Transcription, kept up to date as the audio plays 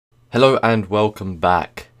Hello and welcome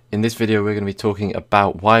back. In this video we're going to be talking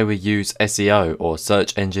about why we use SEO or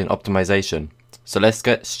search engine optimization. So let's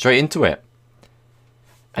get straight into it.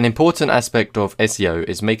 An important aspect of SEO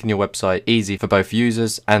is making your website easy for both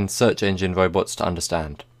users and search engine robots to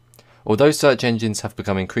understand. Although search engines have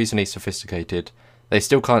become increasingly sophisticated, they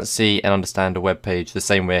still can't see and understand a web page the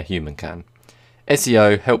same way a human can.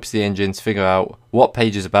 SEO helps the engines figure out what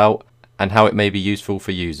page is about and how it may be useful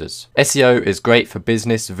for users. SEO is great for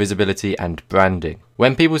business, visibility and branding.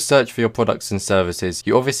 When people search for your products and services,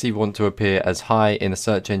 you obviously want to appear as high in the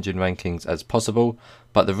search engine rankings as possible,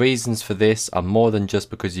 but the reasons for this are more than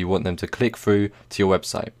just because you want them to click through to your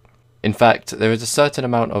website. In fact, there is a certain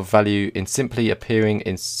amount of value in simply appearing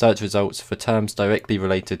in search results for terms directly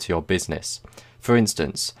related to your business. For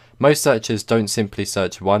instance, most searchers don't simply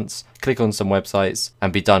search once, click on some websites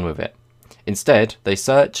and be done with it. Instead, they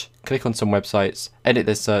search, click on some websites, edit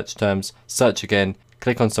their search terms, search again,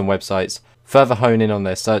 click on some websites, further hone in on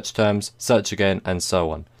their search terms, search again, and so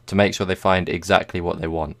on, to make sure they find exactly what they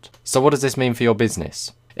want. So what does this mean for your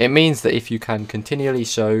business? It means that if you can continually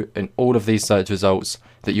show in all of these search results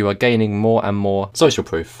that you are gaining more and more social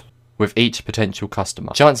proof with each potential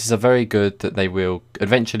customer, chances are very good that they will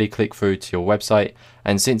eventually click through to your website,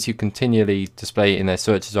 and since you continually display in their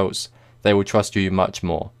search results, they will trust you much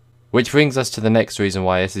more. Which brings us to the next reason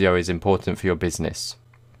why SEO is important for your business.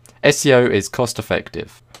 SEO is cost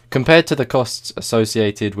effective. Compared to the costs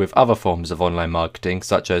associated with other forms of online marketing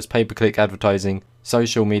such as pay-per-click advertising,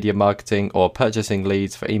 social media marketing or purchasing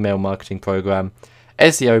leads for email marketing program,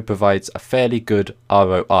 SEO provides a fairly good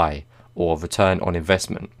ROI or return on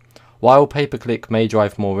investment. While pay-per-click may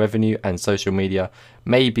drive more revenue and social media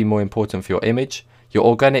may be more important for your image, your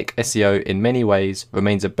organic SEO in many ways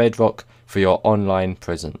remains a bedrock for your online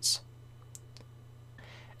presence.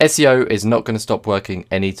 SEO is not going to stop working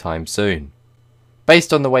anytime soon.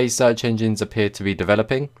 Based on the way search engines appear to be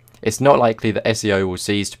developing, it's not likely that SEO will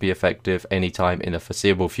cease to be effective anytime in the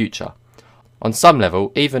foreseeable future. On some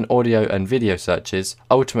level, even audio and video searches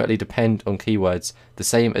ultimately depend on keywords the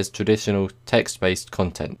same as traditional text-based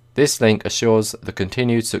content. This link assures the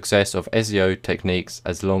continued success of SEO techniques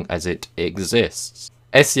as long as it exists.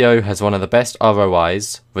 SEO has one of the best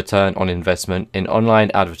ROIs, return on investment, in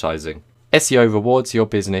online advertising. SEO rewards your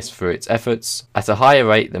business for its efforts at a higher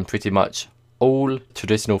rate than pretty much all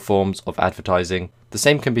traditional forms of advertising. The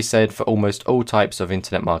same can be said for almost all types of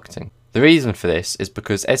internet marketing. The reason for this is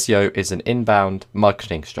because SEO is an inbound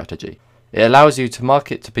marketing strategy. It allows you to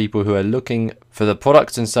market to people who are looking for the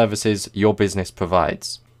products and services your business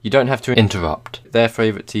provides. You don't have to interrupt their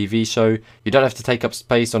favorite TV show. You don't have to take up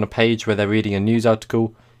space on a page where they're reading a news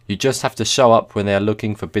article. You just have to show up when they are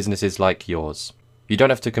looking for businesses like yours. You don't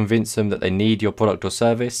have to convince them that they need your product or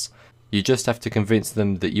service. You just have to convince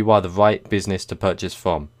them that you are the right business to purchase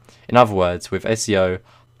from. In other words, with SEO,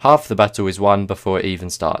 half the battle is won before it even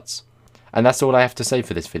starts. And that's all I have to say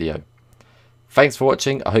for this video. Thanks for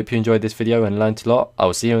watching. I hope you enjoyed this video and learned a lot. I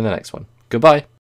will see you in the next one. Goodbye.